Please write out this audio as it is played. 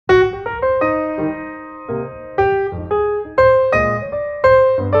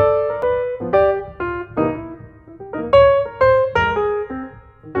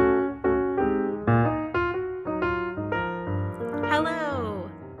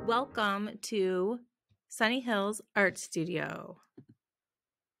Welcome to Sunny Hills Art Studio.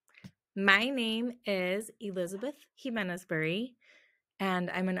 My name is Elizabeth Jimenez-Bury,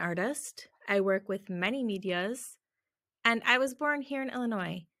 and I'm an artist. I work with many medias, and I was born here in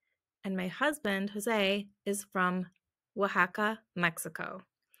Illinois. And my husband, Jose, is from Oaxaca, Mexico.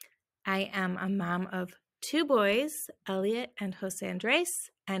 I am a mom of 2 boys, Elliot and Jose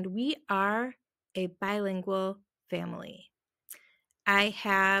Andres, and we are a bilingual family. I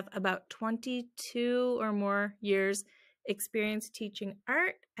have about 22 or more years experience teaching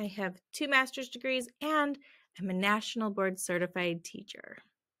art. I have 2 master's degrees, and I'm a national board certified teacher.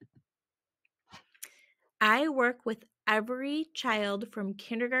 I work with every child from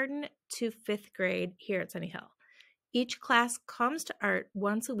kindergarten to 5th grade here at Sunny Hill. Each class comes to art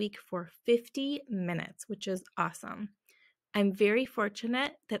once a week for 50 minutes, which is awesome. I'm very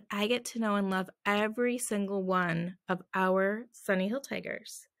fortunate that I get to know and love every single one of our Sunny Hill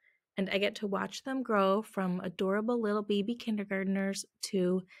Tigers, and I get to watch them grow from adorable little baby kindergartners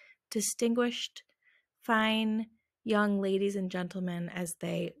to distinguished, fine young ladies and gentlemen as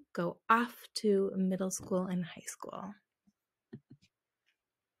they go off to middle school and high school.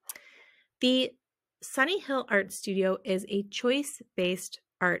 The Sunny Hill Art Studio is a choice-based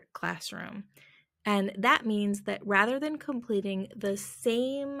art classroom. And that means that rather than completing the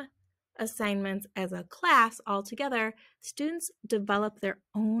same assignments as a class altogether, students develop their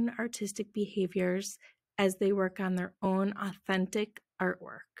own artistic behaviors as they work on their own authentic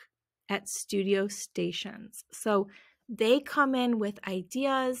artwork at studio stations. So they come in with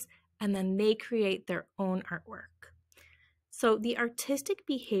ideas and then they create their own artwork. So the artistic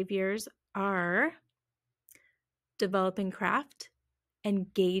behaviors are developing craft,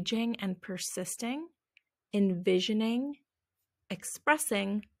 engaging and persisting, envisioning,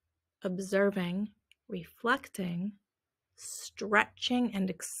 expressing, observing, reflecting, stretching and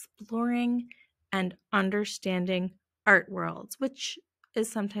exploring, and understanding art worlds, which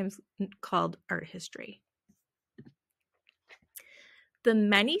is sometimes called art history. The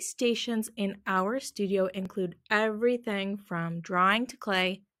many stations in our studio include everything from drawing to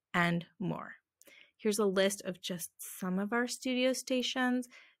clay and more. Here's a list of just some of our studio stations: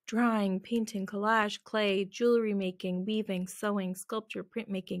 drawing, painting, collage, clay, jewelry making, weaving, sewing, sculpture,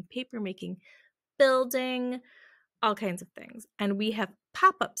 printmaking, paper making, building, all kinds of things. And we have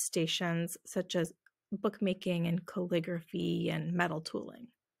pop-up stations such as bookmaking and calligraphy and metal tooling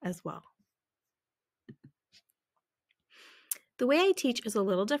as well. The way I teach is a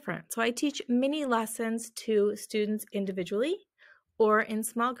little different. So I teach mini lessons to students individually or in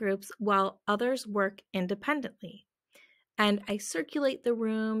small groups while others work independently. And I circulate the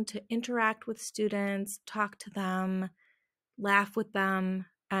room to interact with students, talk to them, laugh with them,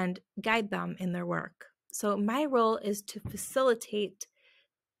 and guide them in their work. So my role is to facilitate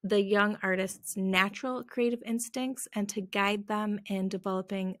the young artists' natural creative instincts and to guide them in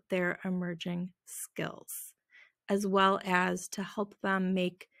developing their emerging skills, as well as to help them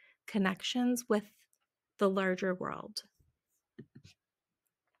make connections with the larger world.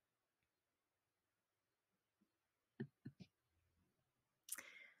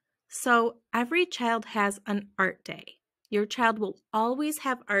 So every child has an art day. Your child will always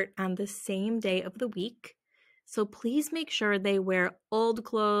have art on the same day of the week. So please make sure they wear old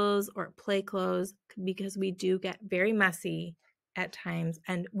clothes or play clothes, because we do get very messy at times,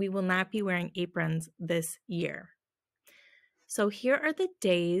 and we will not be wearing aprons this year. So here are the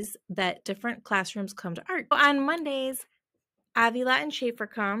days that different classrooms come to art. On Mondays, Avila and Schaefer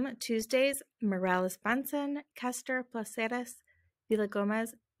come. Tuesdays, Morales Benson, Kester, Placeres,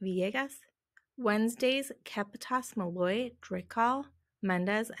 Villagomez, Villegas. Wednesdays, Capitas, Malloy, Dricol,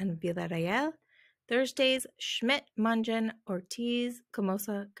 Mendez, and Villarreal. Thursdays, Schmidt, Munjan, Ortiz,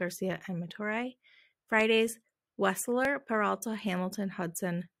 Camosa, Garcia, and Matore. Fridays, Wessler, Peralta, Hamilton,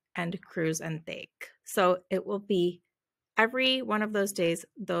 Hudson, and Cruz and Thake. So it will be every one of those days,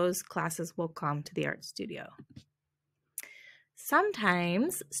 those classes will come to the art studio.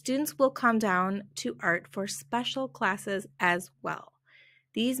 Sometimes students will come down to art for special classes as well.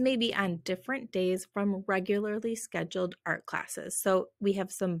 These may be on different days from regularly scheduled art classes. So we have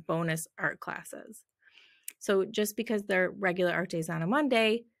some bonus art classes. So just because they're regular art days on a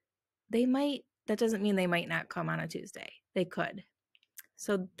Monday, that doesn't mean they might not come on a Tuesday. They could.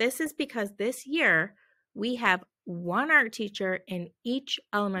 So this is because this year we have one art teacher in each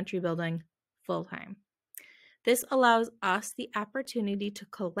elementary building full-time. This allows us the opportunity to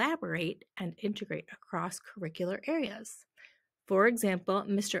collaborate and integrate across curricular areas. For example,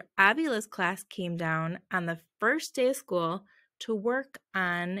 Mr. Avila's class came down on the first day of school to work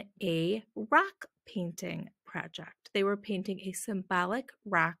on a rock painting project. they were painting a symbolic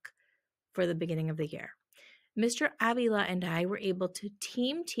rock for the beginning of the year. Mr. Avila and I were able to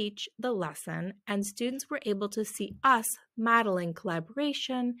team teach the lesson, and students were able to see us modeling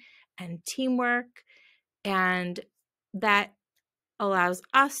collaboration and teamwork, and that allows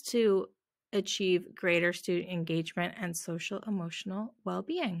us to achieve greater student engagement and social emotional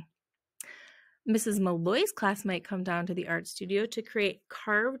well-being. Mrs. Malloy's class might come down to the art studio to create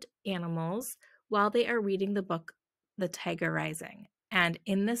carved animals while they are reading the book, The Tiger Rising. And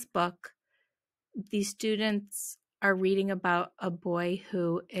in this book, the students are reading about a boy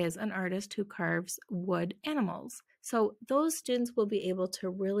who is an artist who carves wood animals. So those students will be able to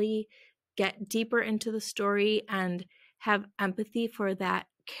really get deeper into the story and have empathy for that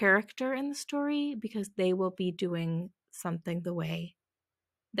character in the story because they will be doing something the way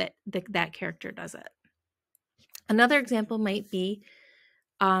that character does it. Another example might be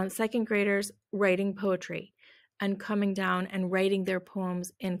second graders writing poetry and coming down and writing their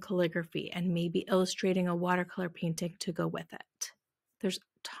poems in calligraphy and maybe illustrating a watercolor painting to go with it. There's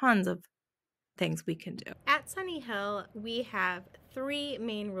tons of things we can do. At Sunny Hill, we have 3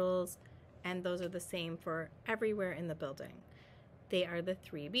 main rules, and those are the same for everywhere in the building. They are the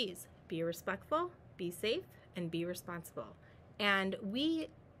 3 B's: be respectful, be safe, and be responsible. And we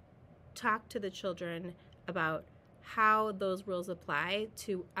talk to the children about how those rules apply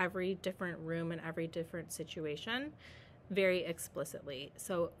to every different room and every different situation very explicitly.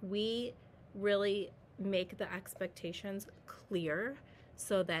 So we really make the expectations clear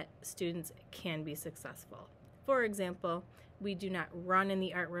so that students can be successful. For example, we do not run in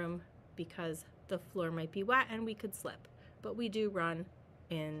the art room because the floor might be wet and we could slip, but we do run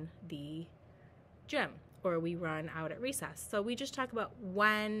in the gym or we run out at recess. So we just talk about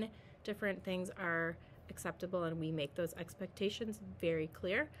when different things are acceptable and we make those expectations very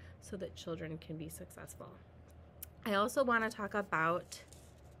clear so that children can be successful. I also want to talk about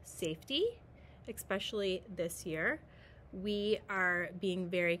safety, especially this year. We are being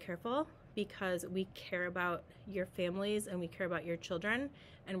very careful because we care about your families and we care about your children,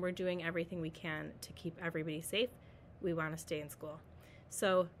 and we're doing everything we can to keep everybody safe. We want to stay in school.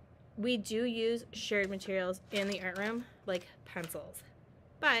 So we do use shared materials in the art room like pencils,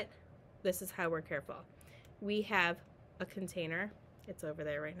 but this is how we're careful. We have a container, it's over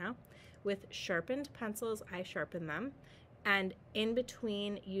there right now, with sharpened pencils. I sharpen them, and in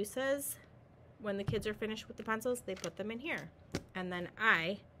between uses, when the kids are finished with the pencils, they put them in here, and then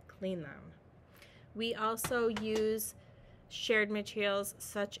I clean them. We also use shared materials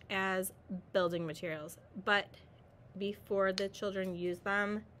such as building materials, but before the children use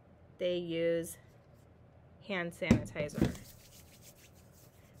them, they use hand sanitizer.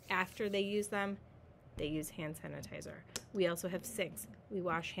 After they use them, they use hand sanitizer. We also have sinks. We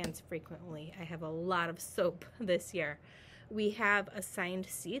wash hands frequently. I have a lot of soap this year. We have assigned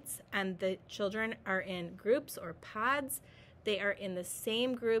seats, and the children are in groups or pods. They are in the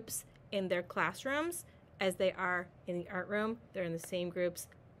same groups in their classrooms as they are in the art room. They're in the same groups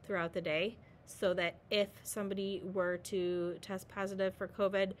throughout the day, so that if somebody were to test positive for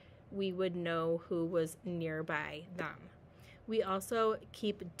COVID, we would know who was nearby them. We also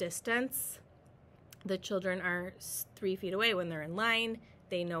keep distance. The children are 3 feet away when they're in line.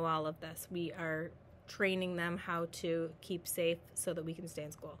 They know all of this. We are training them how to keep safe so that we can stay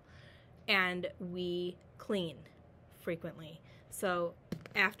in school. And we clean frequently. So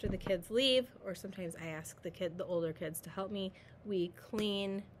after the kids leave, or sometimes I ask the older kids to help me, we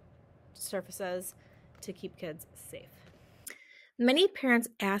clean surfaces to keep kids safe. Many parents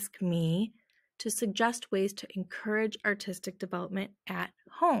ask me to suggest ways to encourage artistic development at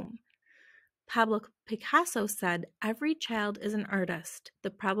home. Pablo Picasso said, "Every child is an artist.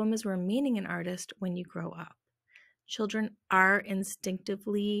 The problem is remaining an artist when you grow up." Children are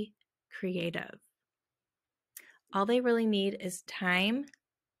instinctively creative. All they really need is time,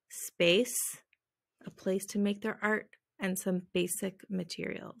 space, a place to make their art, and some basic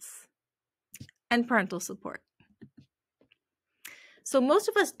materials, and parental support. So most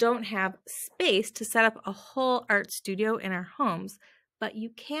of us don't have space to set up a whole art studio in our homes, but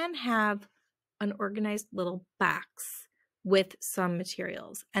you can have an organized little box with some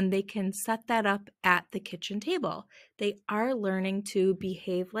materials, and they can set that up at the kitchen table. They are learning to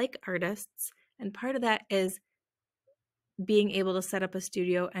behave like artists, and part of that is being able to set up a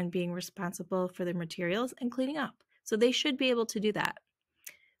studio and being responsible for the materials and cleaning up. So they should be able to do that.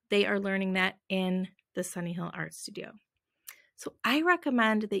 They are learning that in the Sunny Hill Art Studio. So I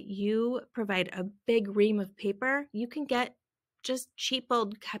recommend that you provide a big ream of paper. You can get just cheap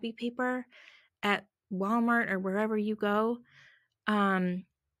old copy paper at Walmart or wherever you go.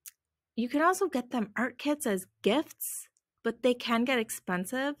 You you can also get them art kits as gifts, but they can get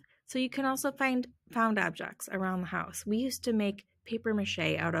expensive. So you can also find found objects around the house. We used to make paper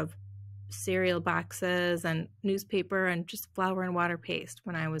mache out of cereal boxes and newspaper and just flour and water paste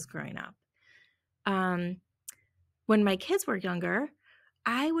when I was growing up. When my kids were younger,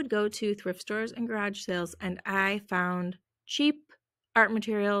 I would go to thrift stores and garage sales, and I found cheap art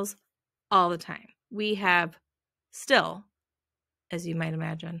materials all the time. We have still, as you might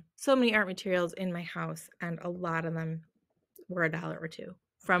imagine, so many art materials in my house, and a lot of them were $1 or $2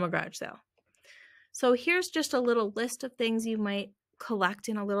 from a garage sale. So here's just a little list of things you might collect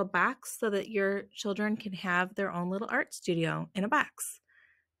in a little box so that your children can have their own little art studio in a box.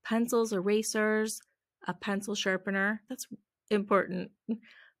 Pencils, erasers, a pencil sharpener, that's important,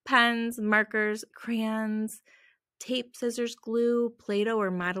 pens, markers, crayons, tape, scissors, glue, Play-Doh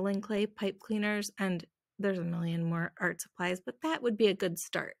or modeling clay, pipe cleaners, and there's a million more art supplies, but that would be a good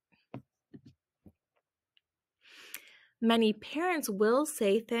start. Many parents will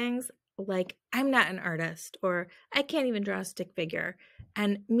say things like, I'm not an artist, or I can't even draw a stick figure,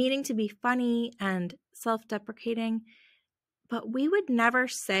 and meaning to be funny and self-deprecating, but we would never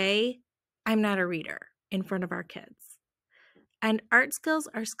say, I'm not a reader in front of our kids. And art skills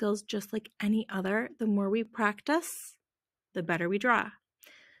are skills just like any other. The more we practice, the better we draw.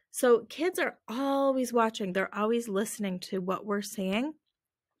 So kids are always watching. They're always listening to what we're saying.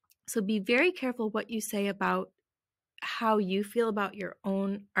 So be very careful what you say about how you feel about your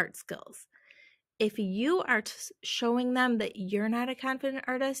own art skills. If you are showing them that you're not a confident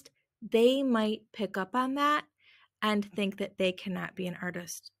artist, they might pick up on that and think that they cannot be an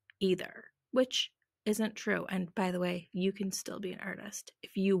artist either, which isn't true. And by the way, you can still be an artist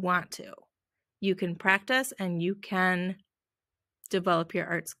if you want to. You can practice and you can develop your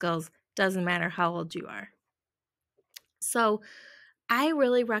art skills. Doesn't matter how old you are. So I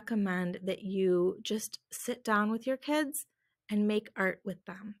really recommend that you just sit down with your kids and make art with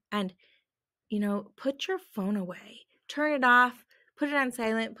them. And, put your phone away, turn it off, put it on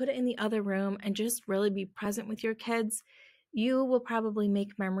silent, put it in the other room, and just really be present with your kids. You will probably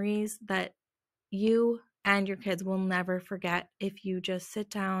make memories that you and your kids will never forget if you just sit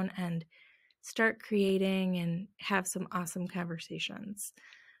down and start creating and have some awesome conversations.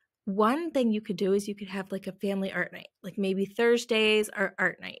 One thing you could do is you could have like a family art night, like maybe Thursdays are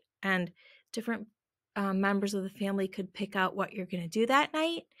art night, and different members of the family could pick out what you're going to do that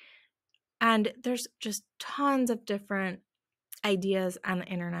night. And there's just tons of different ideas on the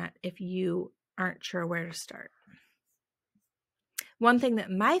internet if you aren't sure where to start. One thing that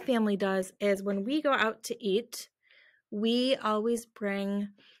my family does is when we go out to eat, we always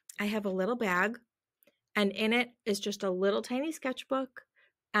I have a little bag, and in it is just a little tiny sketchbook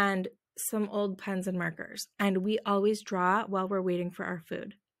and some old pens and markers. And we always draw while we're waiting for our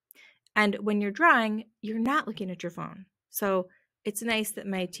food. And when you're drawing, you're not looking at your phone. So it's nice that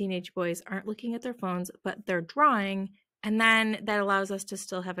my teenage boys aren't looking at their phones, but they're drawing. And then that allows us to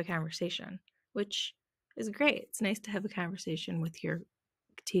still have a conversation, which is great. It's nice to have a conversation with your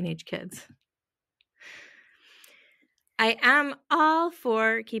teenage kids. I am all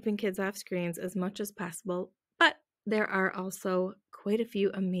for keeping kids off screens as much as possible, but there are also quite a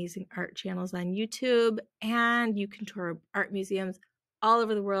few amazing art channels on YouTube, and you can tour art museums all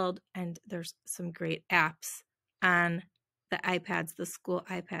over the world, and there's some great apps on the iPads, the school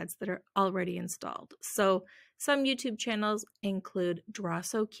iPads, that are already installed. So some YouTube channels include Draw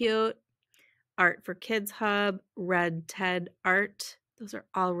So Cute, Art for Kids Hub, Red Ted Art. Those are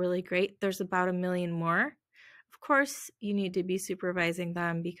all really great. There's about 1 million more. Of course, you need to be supervising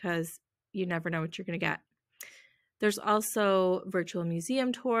them because you never know what you're going to get. There's also virtual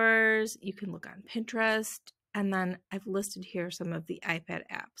museum tours. You can look on Pinterest. And then I've listed here some of the iPad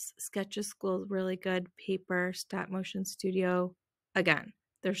apps. Sketches School is really good. Paper, Stop Motion Studio. Again,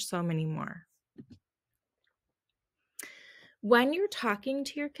 there's so many more. When you're talking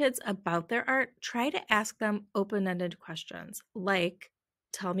to your kids about their art, try to ask them open-ended questions like,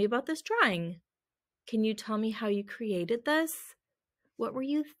 tell me about this drawing. Can you tell me how you created this? What were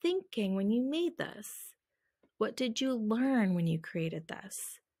you thinking when you made this? What did you learn when you created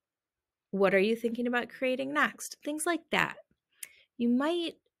this? What are you thinking about creating next? Things like that. You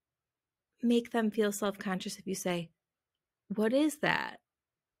might make them feel self-conscious if you say, what is that?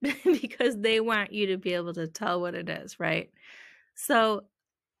 Because they want you to be able to tell what it is, right? So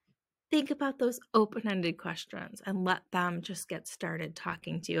think about those open-ended questions and let them just get started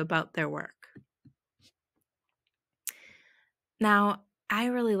talking to you about their work. Now, I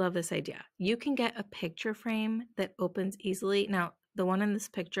really love this idea. You can get a picture frame that opens easily. Now, the one in this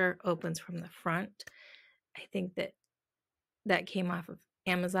picture opens from the front. I think that came off of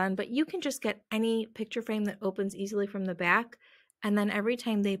Amazon, but you can just get any picture frame that opens easily from the back. And then every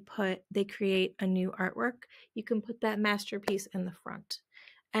time they create a new artwork, you can put that masterpiece in the front.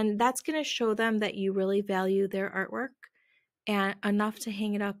 And that's going to show them that you really value their artwork and enough to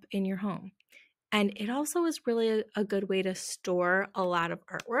hang it up in your home. And it also is really a good way to store a lot of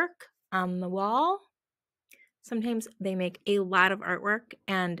artwork on the wall. Sometimes they make a lot of artwork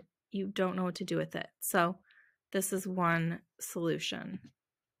and you don't know what to do with it. So this is one solution.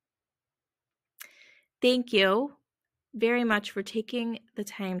 Thank you very much for taking the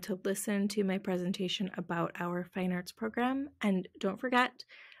time to listen to my presentation about our fine arts program. And don't forget,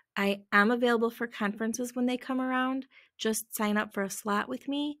 I am available for conferences when they come around. Just sign up for a slot with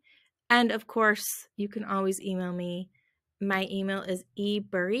me. And of course, you can always email me. My email is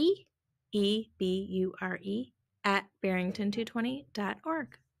eburre, E-B-U-R-E,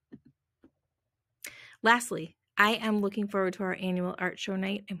 @barrington220.org. Lastly, I am looking forward to our annual art show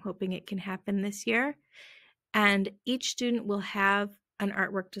night. I'm hoping it can happen this year. And each student will have an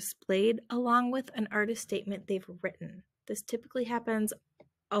artwork displayed along with an artist statement they've written. This typically happens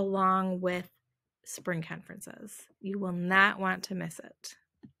along with spring conferences. You will not want to miss it.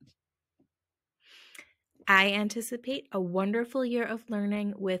 I anticipate a wonderful year of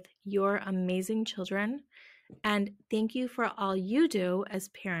learning with your amazing children. And thank you for all you do as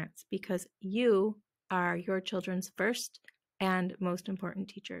parents, because you are your children's first and most important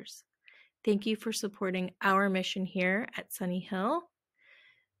teachers. Thank you for supporting our mission here at Sunny Hill.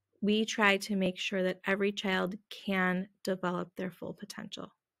 We try to make sure that every child can develop their full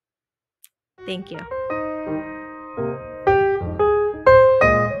potential. Thank you.